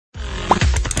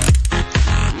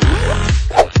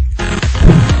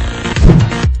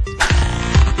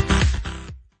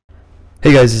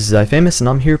Hey guys, this is HiveMC and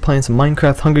I'm here playing some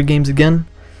Minecraft Hunger Games again.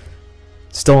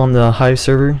 Still on the Hive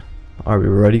server. Are we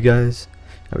ready, guys?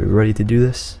 Are we ready to do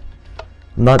this?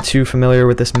 I'm not too familiar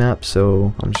with this map,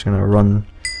 so I'm just gonna run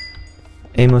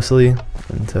aimlessly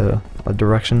into a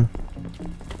direction.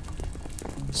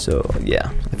 So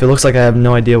yeah, if it looks like I have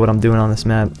no idea what I'm doing on this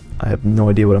map, I have no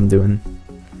idea what I'm doing.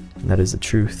 And that is the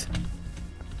truth.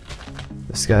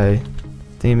 This guy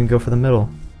didn't even go for the middle,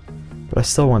 but I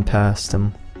still went past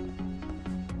him.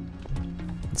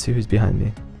 Let's see who's behind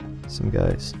me. Some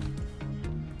guys.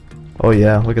 Oh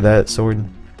yeah, look at that sword.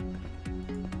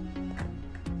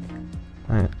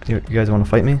 Alright, you guys wanna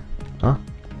fight me? Huh?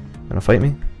 Wanna fight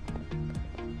me?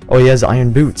 Oh, he has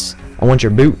iron boots. I want your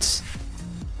boots.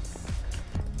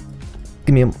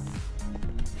 Give me them.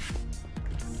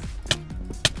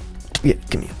 Yeah,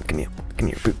 give me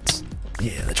your boots.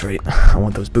 Yeah, that's right. I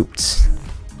want those boots.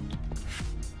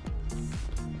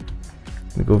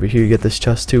 Let me go over here, get this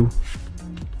chest too.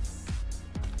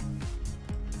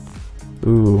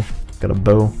 Ooh, got a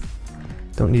bow.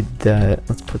 Don't need that.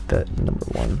 Let's put that number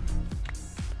 1.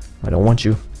 I don't want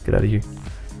you. Get out of here.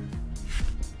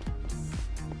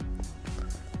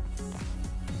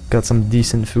 Got some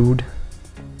decent food.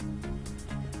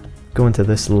 Go into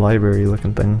this library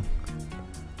looking thing.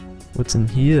 What's in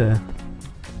here?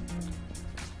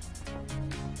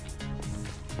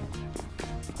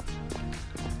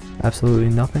 Absolutely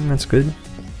nothing. That's good.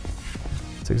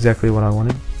 That's exactly what I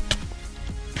wanted.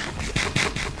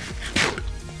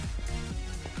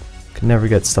 Can never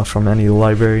get stuff from any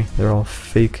library. They're all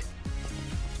fake.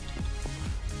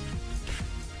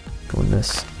 Go in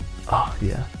this. Oh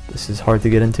yeah, this is hard to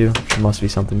get into. There must be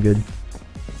something good.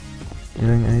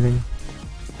 Anything?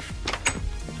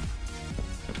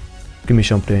 Give me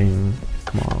something.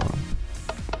 Come on.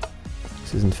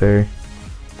 This isn't fair.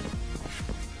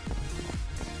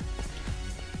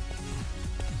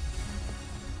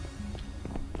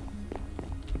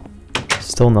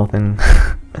 Still nothing.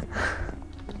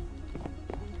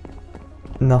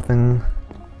 Nothing.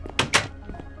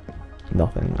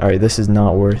 Alright, this is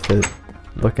not worth it.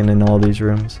 Looking in all these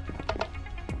rooms.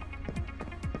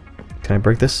 Can I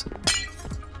break this?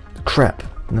 Crap.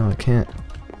 No, I can't.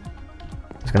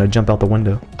 It's gonna jump out the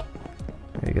window.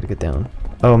 I gotta get down.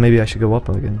 Oh, maybe I should go up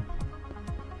again.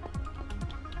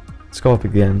 Let's go up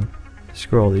again.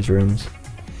 Screw all these rooms.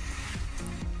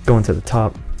 Going to the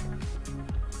top.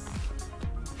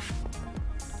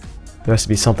 There has to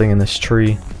be something in this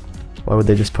tree. Why would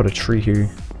they just put a tree here?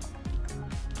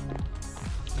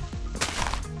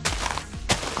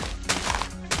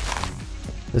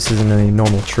 This isn't any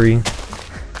normal tree.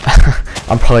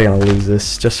 I'm probably gonna lose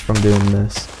this just from doing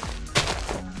this.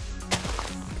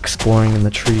 Exploring in the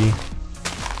tree.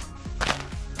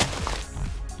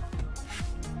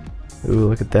 Ooh,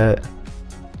 look at that.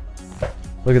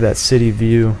 Look at that city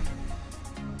view.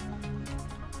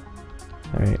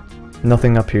 Alright.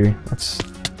 Nothing up here.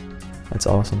 That's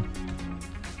awesome.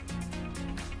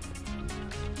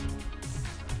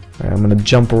 Alright, I'm gonna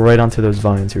jump right onto those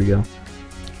vines. Here we go.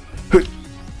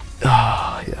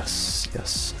 Ah, yes,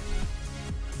 yes.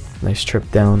 Nice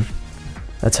trip down.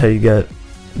 That's how you get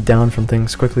down from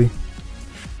things quickly.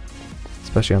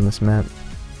 Especially on this map.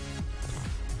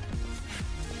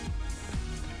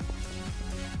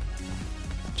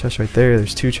 Chest right there.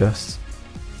 There's 2 chests.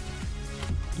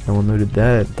 No one looted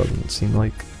that. Doesn't seem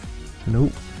like.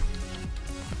 Nope.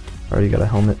 Already got a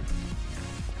helmet.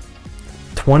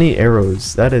 20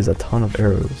 arrows. That is a ton of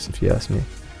arrows, if you ask me.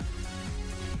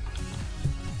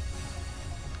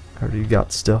 Already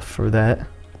got stuff for that.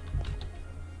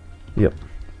 Yep.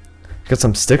 Got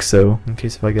some sticks though, in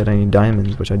case if I get any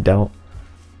diamonds, which I doubt.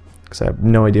 Because I have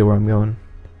no idea where I'm going.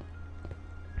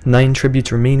 9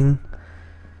 tributes remaining.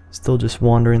 Still just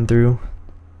wandering through.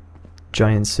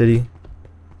 Giant city.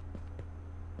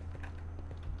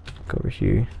 Go over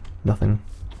here. Nothing.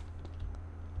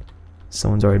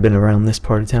 Someone's already been around this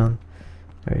part of town.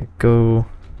 Alright, go.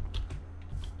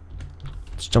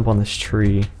 Let's jump on this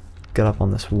tree. Get up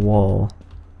on this wall.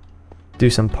 Do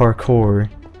some parkour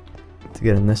to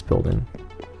get in this building.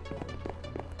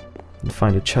 And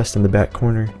find a chest in the back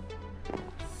corner.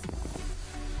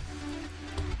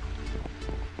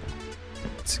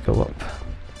 Let's go up.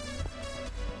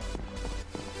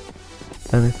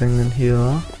 Anything in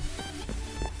here?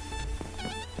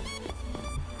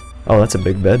 Oh, that's a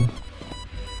big bed.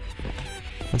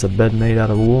 That's a bed made out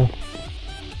of wool.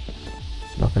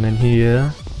 Nothing in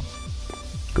here.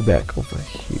 Go back over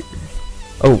here.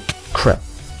 Oh, crap.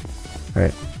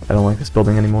 Alright, I don't like this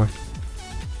building anymore.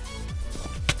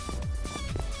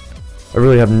 I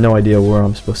really have no idea where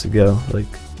I'm supposed to go. Like,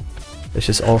 it's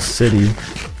just all city.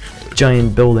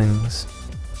 Giant buildings.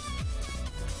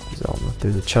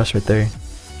 There's a chest right there.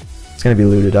 It's gonna be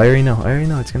looted. I already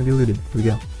know it's gonna be looted. Here we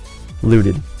go.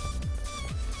 Looted.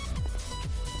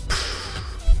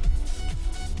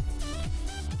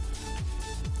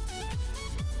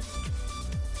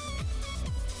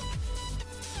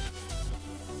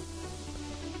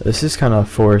 This is kind of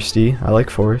foresty. I like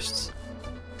forests.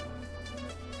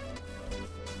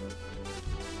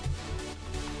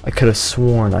 I could have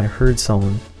sworn I heard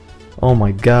someone. Oh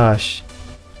my gosh.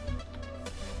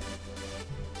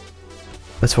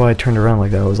 That's why I turned around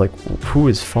like that. I was like, who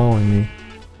is following me?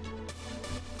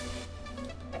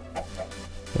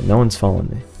 Yeah, no one's following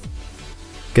me.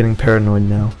 Getting paranoid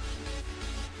now.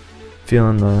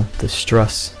 Feeling the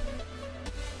stress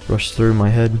rush through my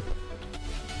head.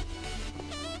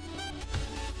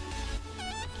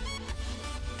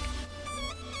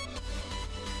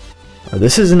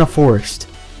 This isn't a forest.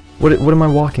 What am I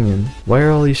walking in? Why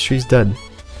are all these trees dead?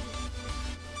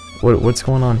 What's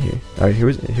going on here? Alright,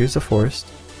 here's the forest.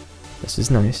 This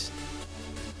is nice.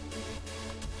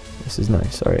 This is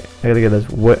nice. Alright, I gotta get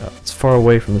as far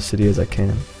away from the city as I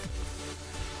can.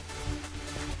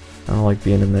 I don't like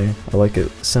being in there. I like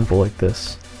it simple like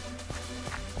this.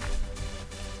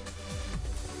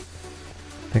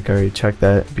 I think I already checked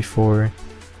that before.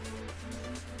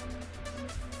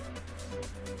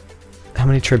 How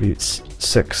many tributes?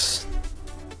 6.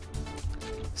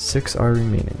 6 are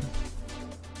remaining.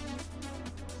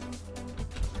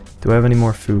 Do I have any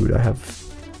more food? I have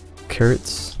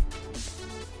carrots,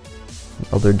 and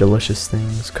other delicious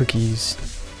things, cookies.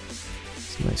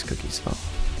 Some nice cookies. Oh.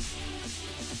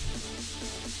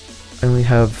 I only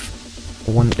have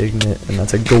 1 ignite, and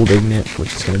that's a gold ignite,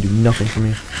 which is going to do nothing for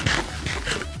me.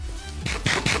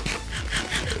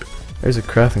 There's a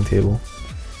crafting table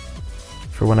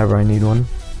for whenever I need one.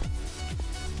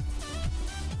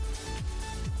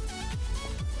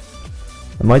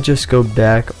 I might just go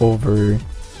back over.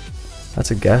 That's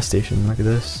a gas station. Look at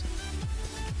this.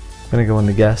 I'm gonna go in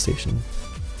the gas station.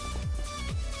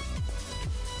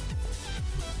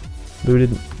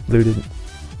 Looted. Looted.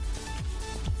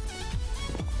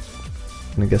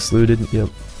 I guess looted. Yep.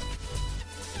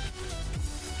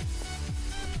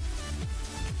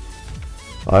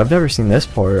 Oh, I've never seen this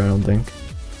part, I don't think.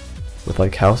 With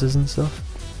like houses and stuff.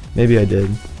 Maybe I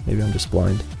did. Maybe I'm just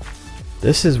blind.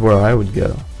 This is where I would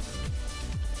go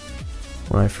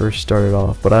when I first started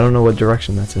off, but I don't know what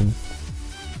direction that's in.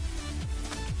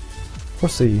 We'll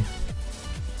see.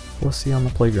 We'll see on the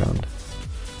playground.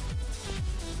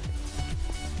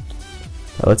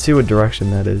 Let's see what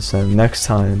direction that is, and next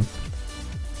time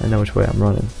I know which way I'm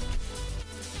running.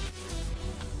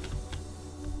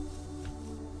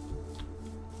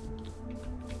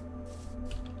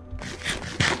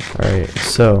 Alright,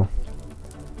 so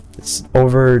it's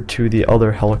over to the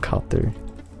other helicopter.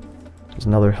 There's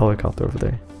another helicopter over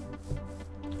there.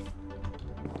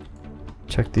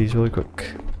 Check these really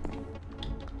quick.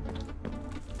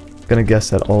 Gonna guess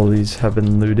that all these have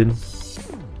been looted.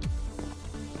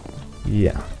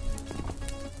 Yeah.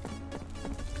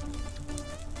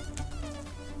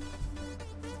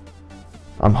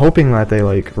 I'm hoping that they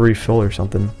like refill or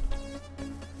something,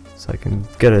 so I can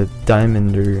get a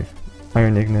diamond or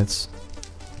iron ignites,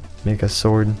 make a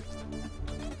sword.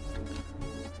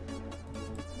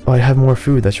 Oh, I have more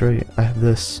food, that's right. I have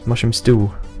this mushroom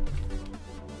stew.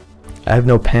 I have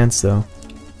no pants though.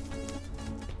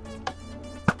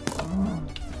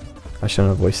 I shouldn't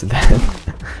have wasted that.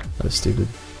 That was stupid.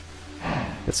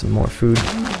 Get some more food.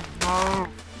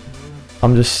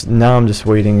 I'm just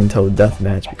waiting until the death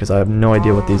match because I have no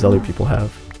idea what these other people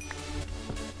have.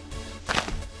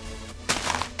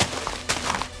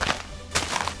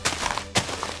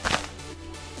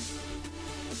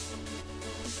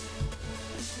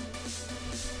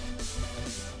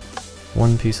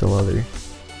 One piece of leather.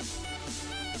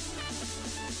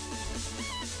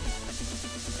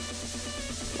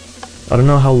 I don't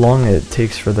know how long it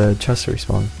takes for the chest to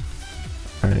respawn.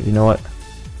 Alright, you know what?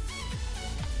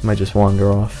 I might just wander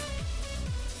off.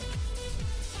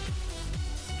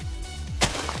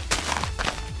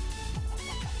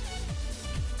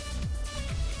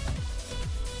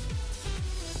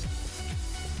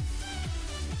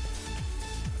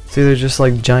 See, they're just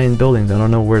like giant buildings. I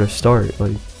don't know where to start.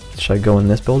 Like, should I go in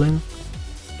this building?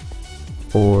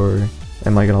 Or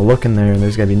am I gonna look in there and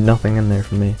there's gonna be nothing in there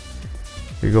for me?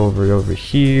 We go over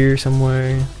here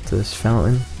somewhere to this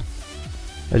fountain.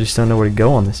 I just don't know where to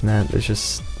go on this map. It's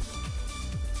just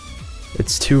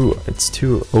it's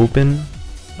too open,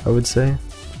 I would say.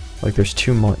 Like there's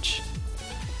too much.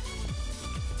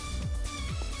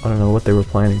 I don't know what they were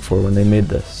planning for when they made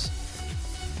this.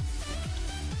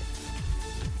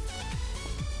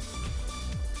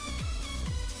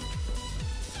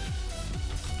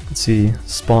 see.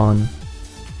 Spawn.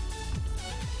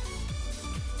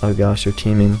 Oh gosh, they're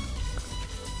teaming.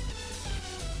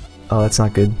 Oh, that's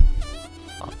not good.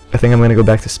 I think I'm gonna go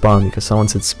back to spawn because someone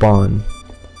said spawn.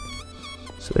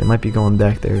 So they might be going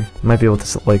back there. I might be able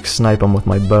to like snipe them with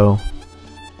my bow.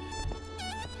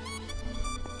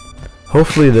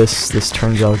 Hopefully this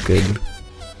turns out good.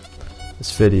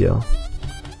 This video.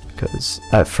 Because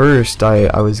at first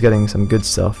I was getting some good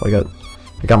stuff. I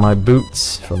got my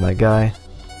boots from that guy.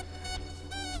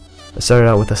 I started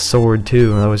out with a sword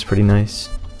too, and that was pretty nice.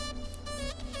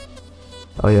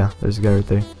 Oh yeah, there's a guy right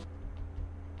there.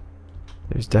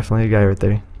 There's definitely a guy right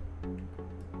there.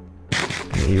 I'm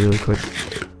gonna eat really quick.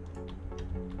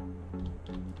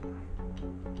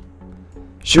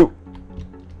 Shoot!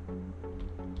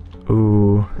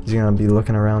 Ooh, is he gonna be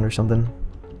looking around or something?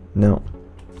 No.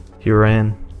 He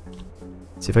ran.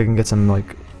 See if I can get some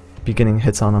like beginning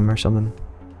hits on him or something.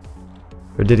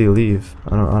 Or did he leave?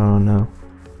 I don't know.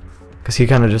 Cause he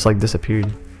kinda just like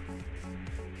disappeared.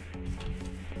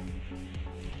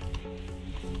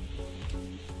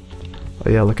 Oh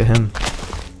yeah, look at him.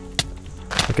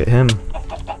 Look at him.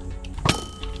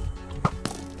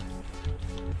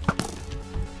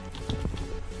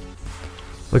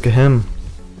 Look at him.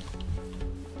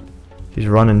 He's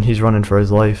running for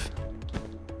his life.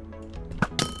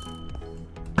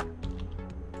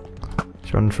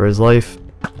 He's running for his life.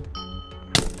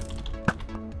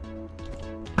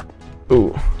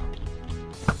 Ooh.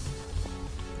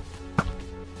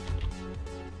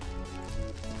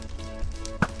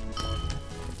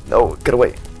 No, get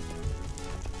away.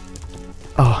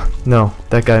 Oh, no,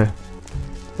 that guy.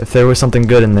 If there was something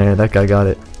good in there, that guy got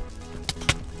it.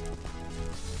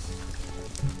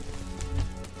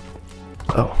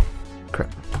 Oh, crap.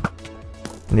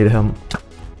 I need a helmet.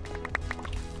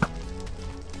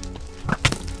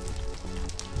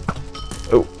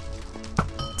 Oh.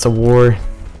 It's a war.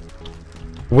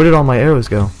 Where did all my arrows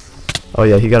go? Oh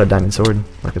yeah, he got a diamond sword.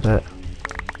 Look at that.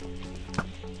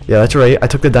 Yeah, that's right. I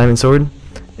took the diamond sword.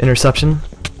 Interception.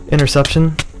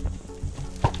 Interception.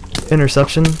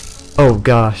 Interception. Oh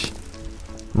gosh.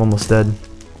 I'm almost dead.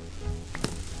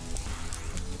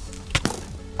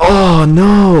 Oh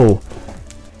no!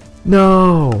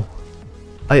 No!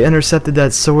 I intercepted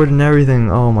that sword and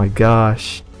everything. Oh my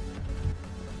gosh.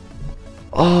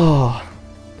 Oh.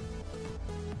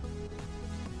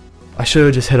 I should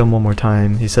have just hit him one more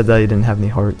time. He said that he didn't have any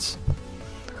hearts.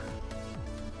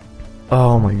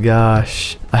 Oh my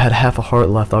gosh. I had half a heart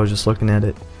left. I was just looking at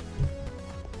it.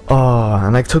 Oh,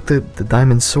 and I took the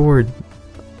diamond sword.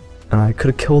 And I could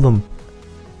have killed him.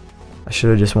 I should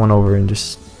have just went over and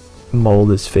just mauled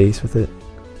his face with it.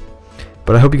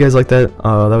 But I hope you guys liked that.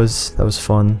 That was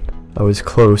fun. That was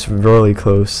close, really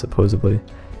close, supposedly.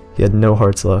 He had no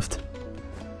hearts left.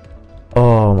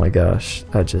 Oh my gosh.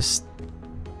 That just...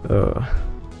 I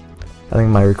think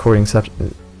my recording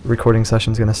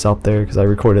session's gonna stop there because I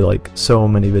recorded like so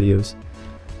many videos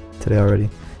today already.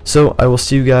 So I will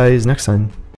see you guys next time.